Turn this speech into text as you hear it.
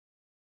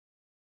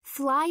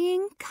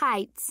Flying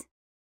Kites.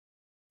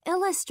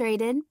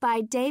 Illustrated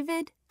by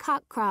David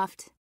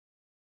Cockcroft.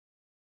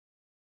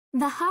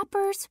 The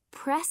hoppers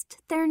pressed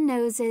their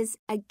noses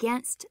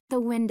against the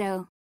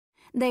window.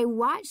 They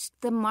watched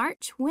the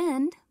March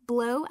wind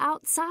blow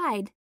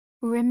outside.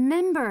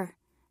 "Remember,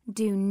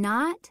 do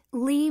not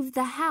leave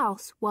the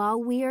house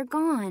while we are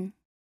gone,"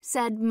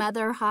 said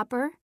Mother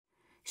Hopper.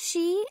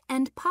 She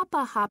and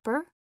Papa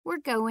Hopper were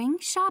going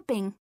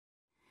shopping.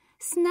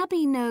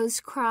 Snubby-Nose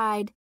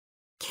cried,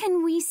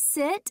 "Can we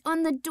sit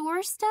on the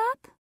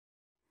doorstep?"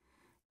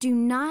 "Do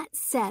not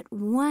set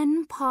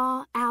one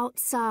paw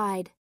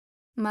outside,"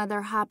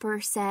 Mother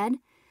Hopper said.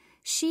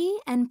 She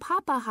and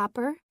Papa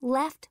Hopper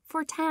left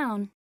for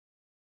town.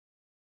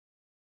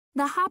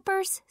 The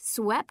hoppers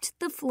swept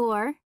the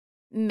floor,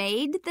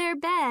 made their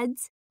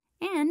beds,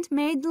 and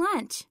made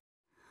lunch.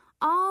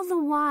 All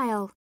the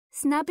while,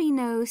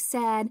 Snubby-Nose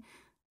said,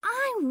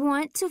 "I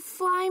want to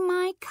fly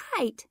my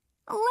kite.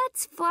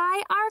 Let's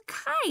fly our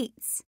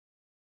kites."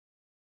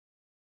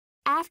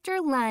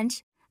 After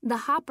lunch,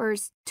 the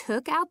hoppers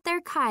took out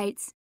their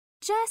kites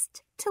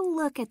just to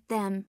look at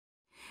them.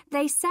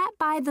 They sat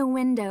by the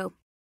window.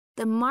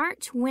 The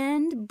March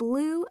wind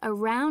blew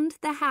around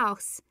the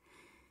house.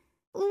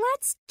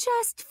 "Let's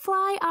just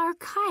fly our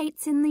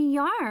kites in the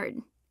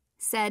yard,"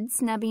 said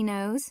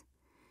Snubby-Nose.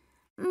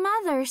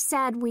 "Mother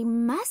said we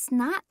must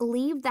not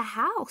leave the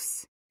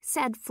house,"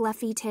 said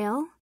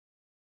Fluffy-Tail.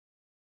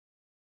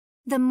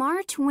 The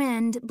March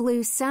wind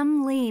blew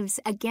some leaves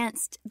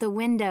against the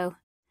window.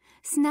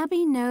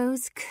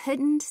 Snubby-Nose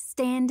couldn't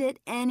stand it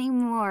any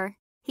more.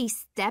 He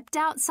stepped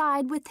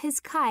outside with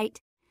his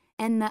kite,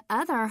 and the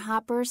other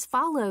hoppers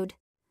followed.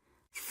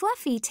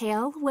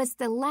 Fluffy-Tail was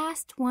the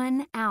last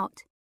one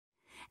out.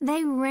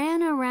 They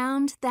ran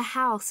around the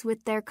house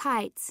with their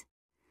kites,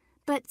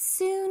 but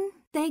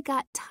soon they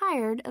got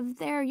tired of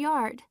their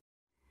yard.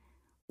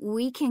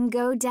 "We can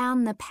go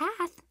down the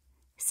path,"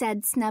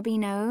 said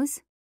Snubby-Nose.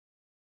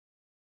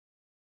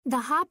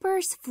 The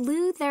hoppers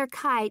flew their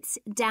kites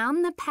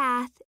down the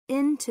path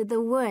into the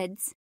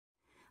woods.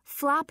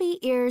 Floppy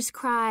Ears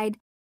cried,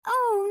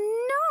 "Oh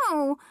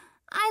no!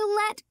 I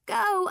let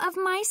go of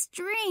my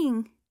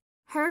string."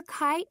 Her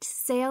kite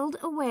sailed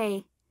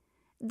away.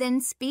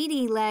 Then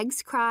Speedy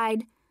Legs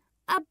cried,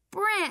 "A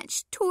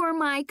branch tore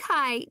my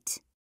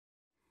kite."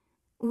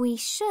 "We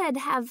should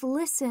have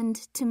listened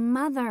to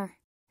Mother,"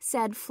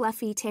 said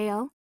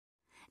Fluffy-Tail.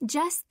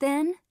 Just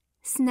then,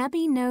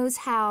 Snubby-Nose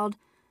howled,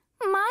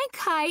 "My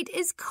kite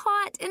is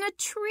caught in a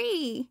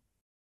tree."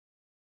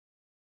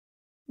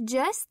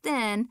 Just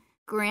then,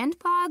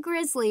 Grandpa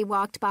Grizzly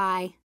walked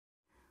by.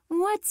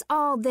 "What's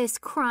all this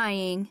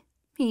crying?"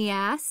 he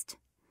asked.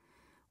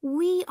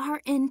 "We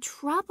are in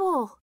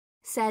trouble,"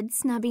 said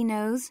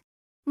Snubby-Nose.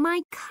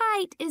 "My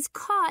kite is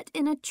caught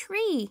in a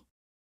tree."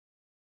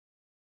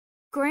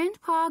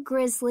 Grandpa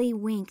Grizzly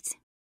winked.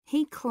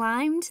 He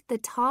climbed the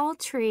tall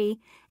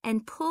tree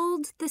and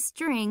pulled the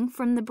string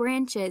from the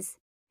branches.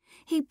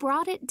 He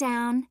brought it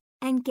down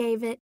and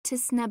gave it to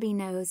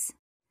Snubby-Nose.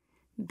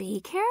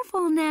 "Be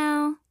careful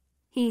now,"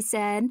 he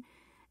said.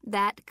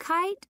 "That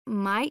kite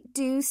might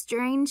do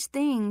strange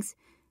things.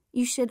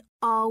 You should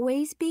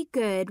always be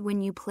good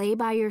when you play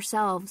by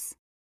yourselves."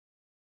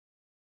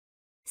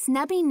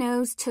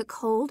 Snubby-Nose took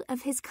hold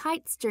of his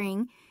kite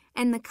string,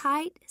 and the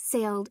kite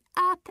sailed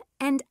up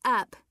and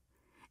up.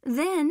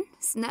 Then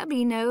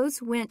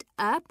Snubby-Nose went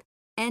up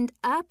and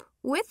up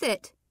with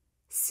it.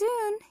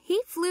 Soon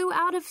he flew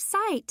out of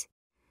sight.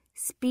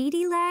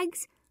 Speedy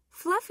Legs,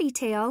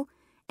 Fluffy-Tail,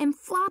 and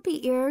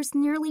Floppy Ears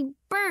nearly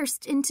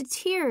burst into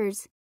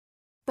tears.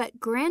 But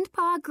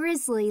Grandpa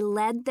Grizzly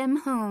led them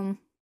home.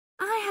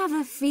 "I have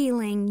a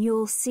feeling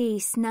you'll see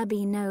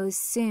Snubby-Nose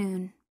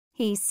soon,"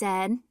 he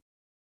said.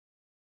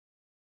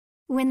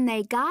 When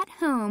they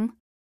got home,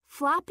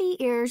 Floppy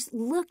Ears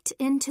looked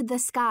into the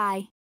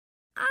sky.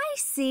 "I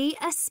see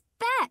a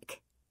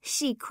speck,"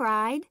 she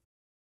cried.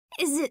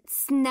 "Is it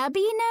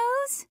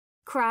Snubby-Nose?"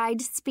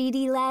 cried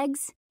Speedy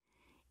Legs.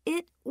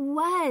 It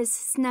was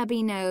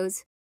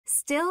Snubby-Nose,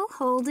 still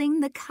holding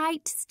the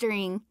kite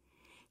string.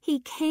 He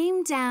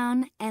came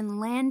down and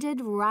landed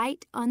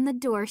right on the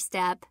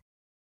doorstep.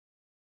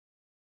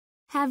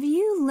 "Have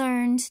you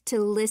learned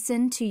to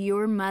listen to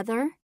your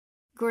mother?"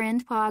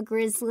 Grandpa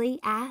Grizzly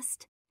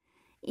asked.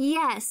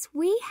 "Yes,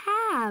 we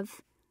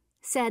have,"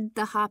 said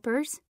the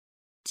hoppers.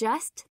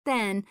 Just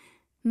then,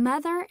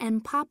 Mother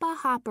and Papa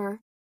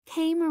Hopper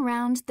came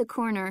around the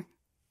corner.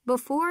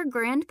 Before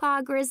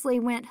Grandpa Grizzly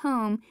went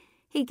home,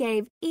 he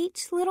gave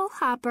each little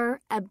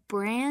hopper a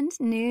brand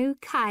new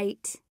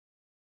kite.